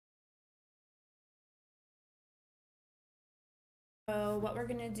So what we're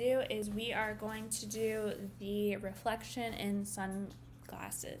going to do is we are going to do the reflection in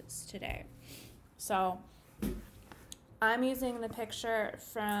sunglasses today. So I'm using the picture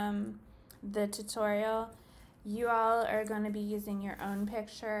from the tutorial. You all are going to be using your own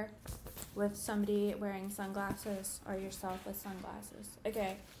picture with somebody wearing sunglasses or yourself with sunglasses.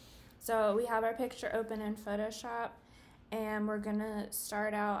 Okay, so we have our picture open in Photoshop. And we're gonna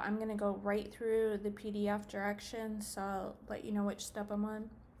start out, I'm gonna go right through the PDF directions, so I'll let you know which step I'm on.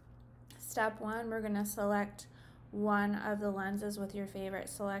 Step 1, we're gonna select one of the lenses with your favorite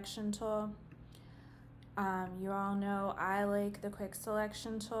selection tool. You all know I like the quick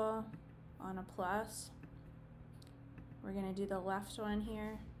selection tool on a plus. We're gonna do the left one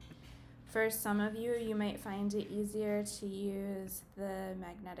here. For some of you, you might find it easier to use the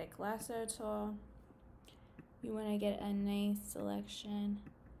magnetic lasso tool. You want to get a nice selection.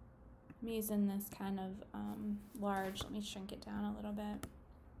 I'm using this kind of large. Let me shrink it down a little bit.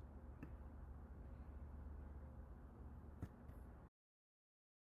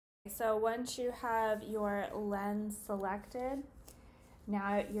 So once you have your lens selected,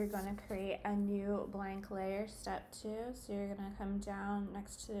 now you're going to create a new blank layer, step 2. So you're going to come down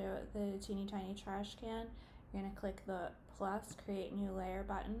next to the teeny tiny trash can. You're going to click the plus, create new layer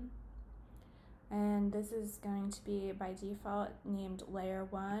button. And this is going to be by default named layer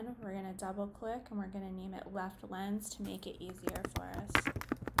 1. We're going to double click and we're going to name it left lens to make it easier for us.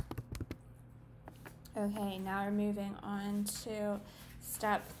 Okay, now we're moving on to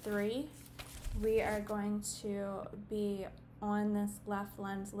step 3. We are going to be on this left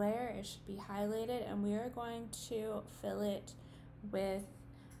lens layer. It should be highlighted and we are going to fill it with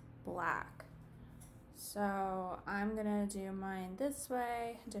black. So I'm gonna do mine this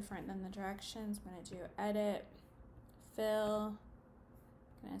way, different than the directions. I'm gonna do edit, fill,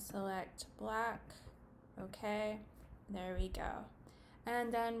 I'm gonna select black, okay, there we go.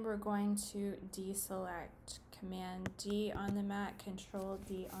 And then we're going to deselect, Command D on the Mac, Control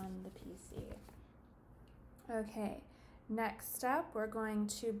D on the PC. Okay, next step, we're going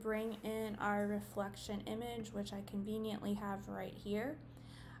to bring in our reflection image, which I conveniently have right here.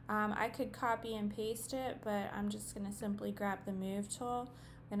 I could copy and paste it, but I'm just going to simply grab the move tool.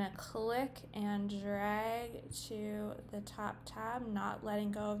 I'm going to click and drag to the top tab, not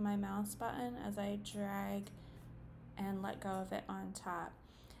letting go of my mouse button as I drag and let go of it on top.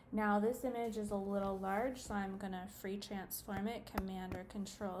 Now this image is a little large, so I'm going to free transform it, Command or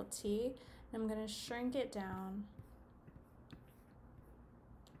Control T. I'm going to shrink it down.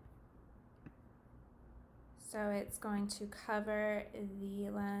 So it's going to cover the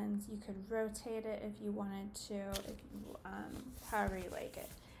lens. You could rotate it if you wanted to, however you like it.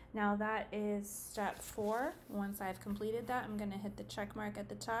 Now that is step 4. Once I've completed that, I'm going to hit the check mark at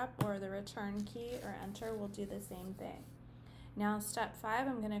the top or the return key or enter will do the same thing. Now step 5,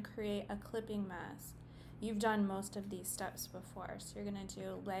 I'm going to create a clipping mask. You've done most of these steps before, so you're going to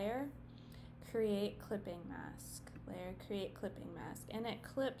do layer, create clipping mask, layer, create clipping mask, and it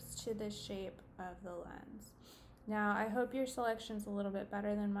clips to the shape of the lens. Now I hope your selection's a little bit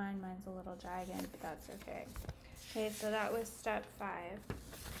better than mine. Mine's a little jagged, but that's okay. Okay, so that was step 5.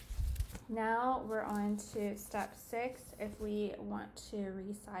 Now we're on to step 6. If we want to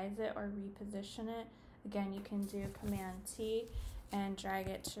resize it or reposition it, again, you can do Command T and drag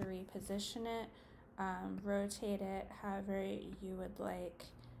it to reposition it, rotate it however you would like,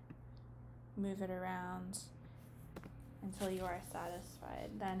 move it around until you are satisfied.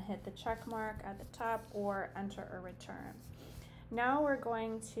 Then hit the check mark at the top or enter or return. Now we're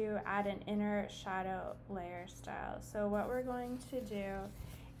going to add an inner shadow layer style. So what we're going to do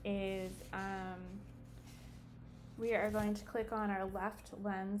is we are going to click on our left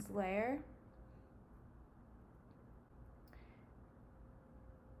lens layer.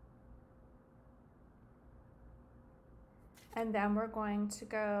 And then we're going to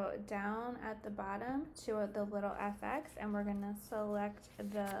go down at the bottom to the little FX and we're going to select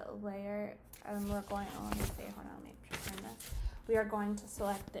the layer and we're going, oh, let me see, hold on, let me turn this. We are going to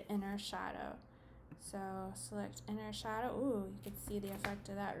select the inner shadow. So select inner shadow. Ooh, you can see the effect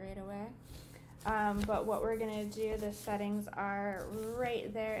of that right away. But what we're going to do, the settings are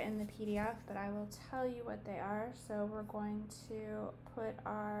right there in the PDF, but I will tell you what they are. So we're going to put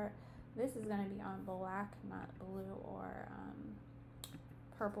our, this is going to be on black, not blue or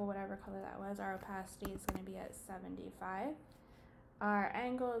purple, whatever color that was. Our opacity is going to be at 75. Our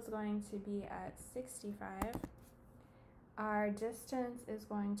angle is going to be at 65. Our distance is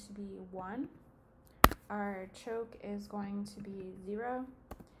going to be 1. Our choke is going to be 0.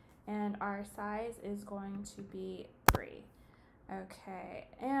 And our size is going to be 3. Okay,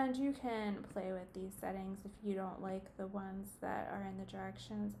 and you can play with these settings if you don't like the ones that are in the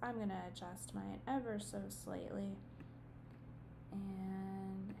directions. I'm going to adjust mine ever so slightly,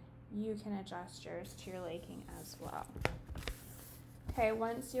 and you can adjust yours to your liking as well. Okay,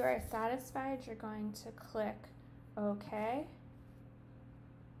 once you are satisfied, you're going to click OK.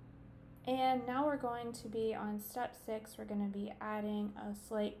 And now we're going to be on step 6. We're going to be adding a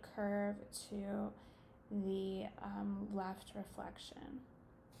slight curve to the left reflection.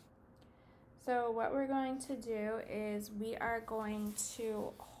 So what we're going to do is we are going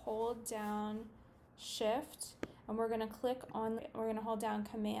to hold down Shift, and we're going to hold down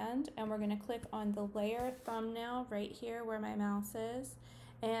Command, and we're going to click on the layer thumbnail right here where my mouse is.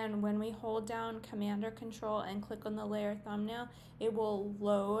 And when we hold down Command or Control and click on the layer thumbnail, it will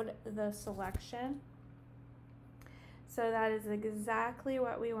load the selection. So that is exactly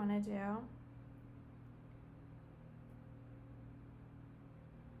what we want to do.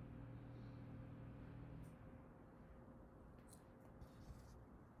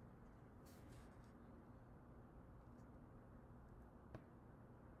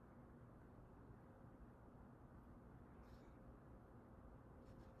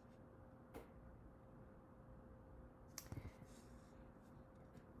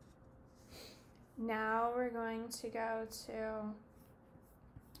 Now we're going to go to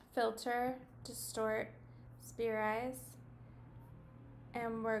Filter, Distort, Spherize,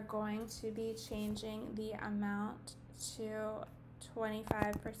 and we're going to be changing the amount to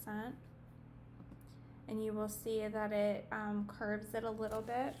 25%, and you will see that it curves it a little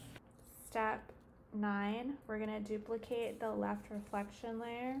bit. Step 9, we're going to duplicate the left reflection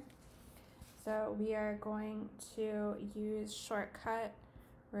layer. So we are going to use shortcut.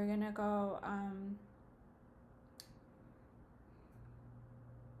 We're going to go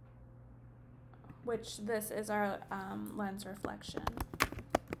which this is our lens reflection.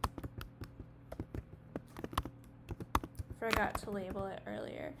 Forgot to label it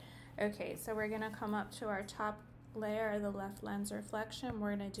earlier. Okay, so we're going to come up to our top layer, the left lens reflection.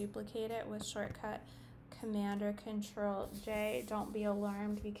 We're going to duplicate it with shortcut Command or Control J. Don't be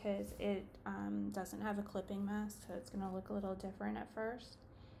alarmed because it doesn't have a clipping mask, so it's going to look a little different at first.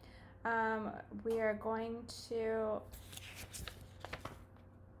 We are going to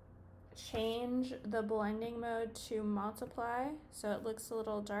change the blending mode to multiply so it looks a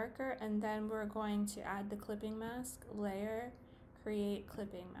little darker, and then we're going to add the clipping mask, layer, create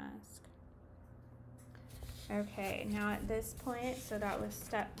clipping mask. Okay, now at this point, so that was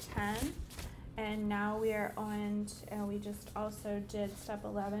step 10, and now we are on, and we just also did step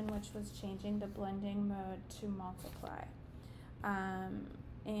 11, which was changing the blending mode to multiply.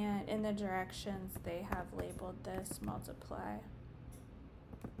 And in the directions, they have labeled this multiply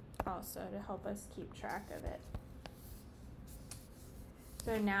also to help us keep track of it.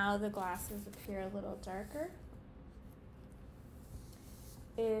 So now the glasses appear a little darker.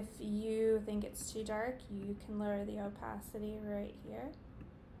 If you think it's too dark, you can lower the opacity right here.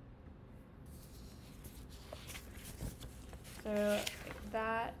 So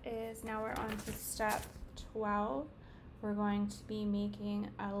that is, now we're on to step 12. We're going to be making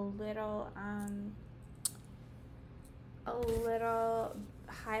a little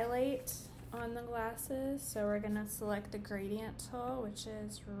highlight on the glasses. So we're going to select the gradient tool, which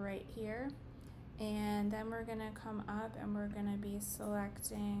is right here. And then we're going to come up and we're going to be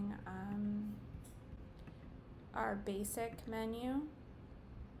selecting our basic menu.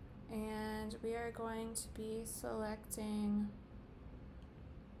 And we are going to be selecting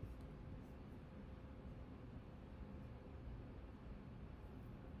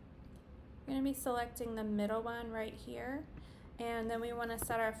the middle one right here. And then we want to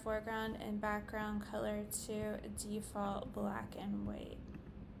set our foreground and background color to default black and white.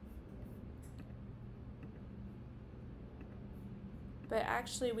 But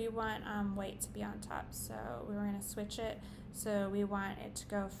actually we want white to be on top, so we're going to switch it. So we want it to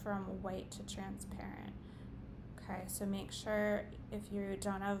go from white to transparent. Okay, so make sure if you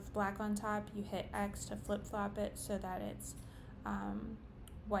don't have black on top, you hit X to flip-flop it so that it's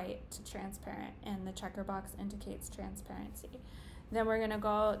white to transparent, and the checker box indicates transparency. Then we're going to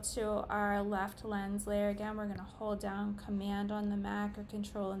go to our left lens layer again. We're going to hold down Command on the Mac or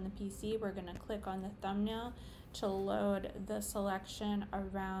Control on the PC. We're going to click on the thumbnail to load the selection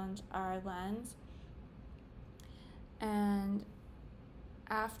around our lens. And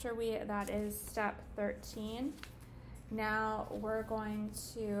after that is step 13. Now we're going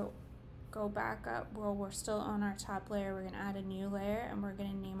to go back up. Well, we're still on our top layer. We're going to add a new layer, and we're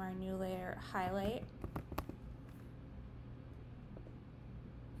going to name our new layer Highlight.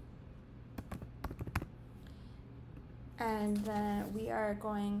 And then we are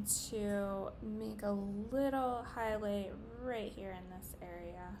going to make a little highlight right here in this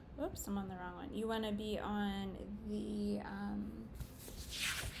area. Oops, I'm on the wrong one. You want to be on the,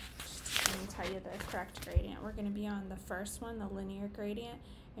 let me tell you the correct gradient. We're going to be on the first one, the linear gradient,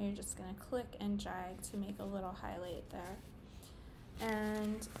 and you're just going to click and drag to make a little highlight there.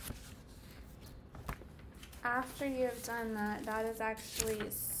 And after you've done that, that is actually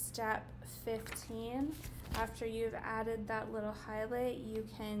step 15. After you've added that little highlight, you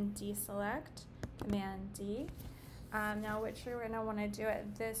can deselect, Command D. Now what you're going to want to do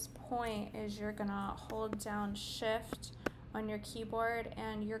at this point is you're going to hold down Shift on your keyboard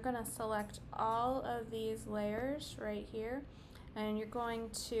and you're going to select all of these layers right here, and you're going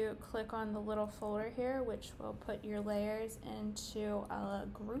to click on the little folder here, which will put your layers into a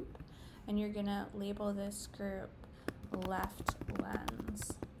group, and you're going to label this group left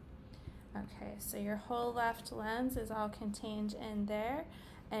lens. Okay, so your whole left lens is all contained in there,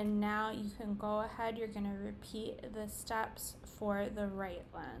 and now you can go ahead, you're going to repeat the steps for the right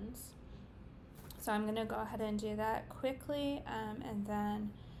lens. So I'm going to go ahead and do that quickly, and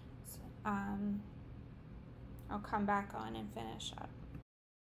then I'll come back on and finish up.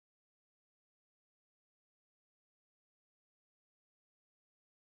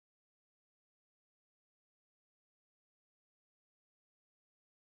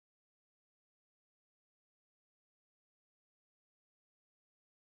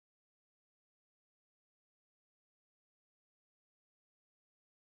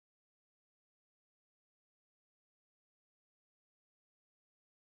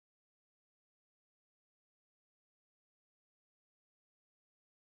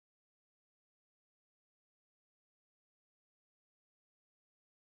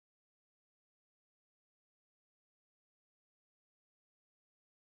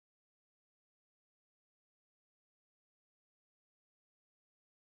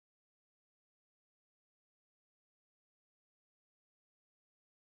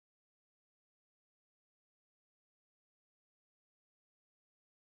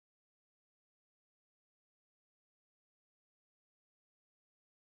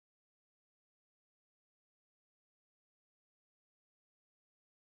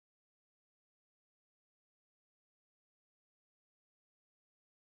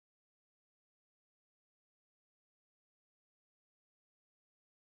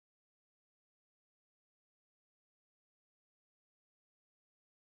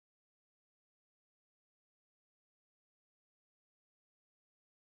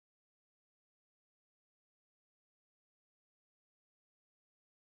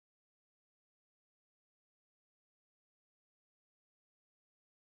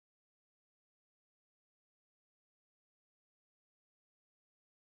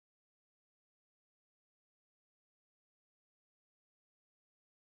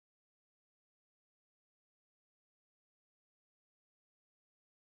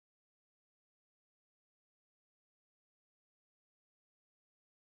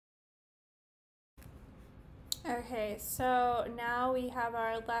 Okay, so now we have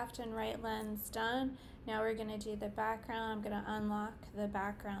our left and right lens done. Now we're going to do the background. I'm going to unlock the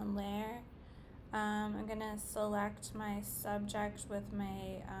background layer. I'm going to select my subject with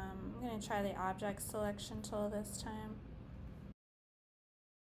my, I'm going to try the object selection tool this time.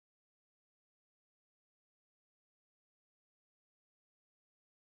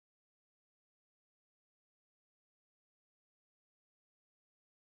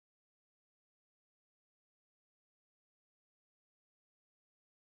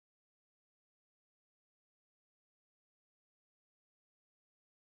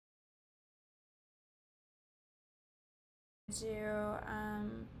 Do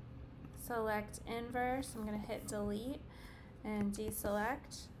select inverse. I'm going to hit delete and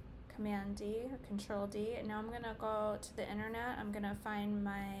deselect, Command D or Control D. And now I'm going to go to the internet. I'm going to find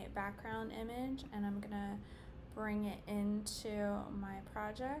my background image and I'm going to bring it into my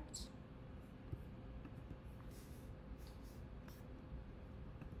project.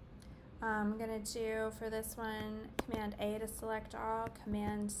 I'm going to do for this one Command A to select all,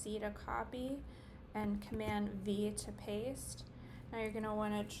 Command C to copy, and Command V to paste. Now you're going to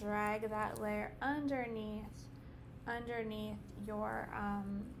want to drag that layer underneath your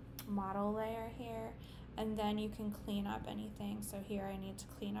model layer here, and then you can clean up anything. So here I need to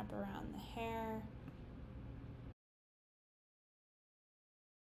clean up around the hair.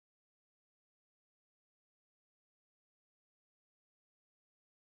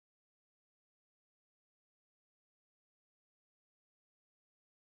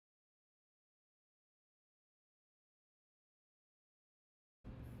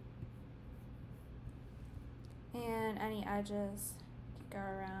 And any edges, go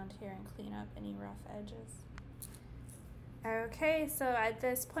around here and clean up any rough edges. Okay, so at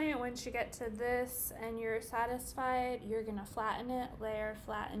this point, once you get to this and you're satisfied, you're gonna flatten it, layer,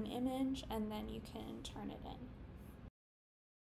 flatten image, and then you can turn it in.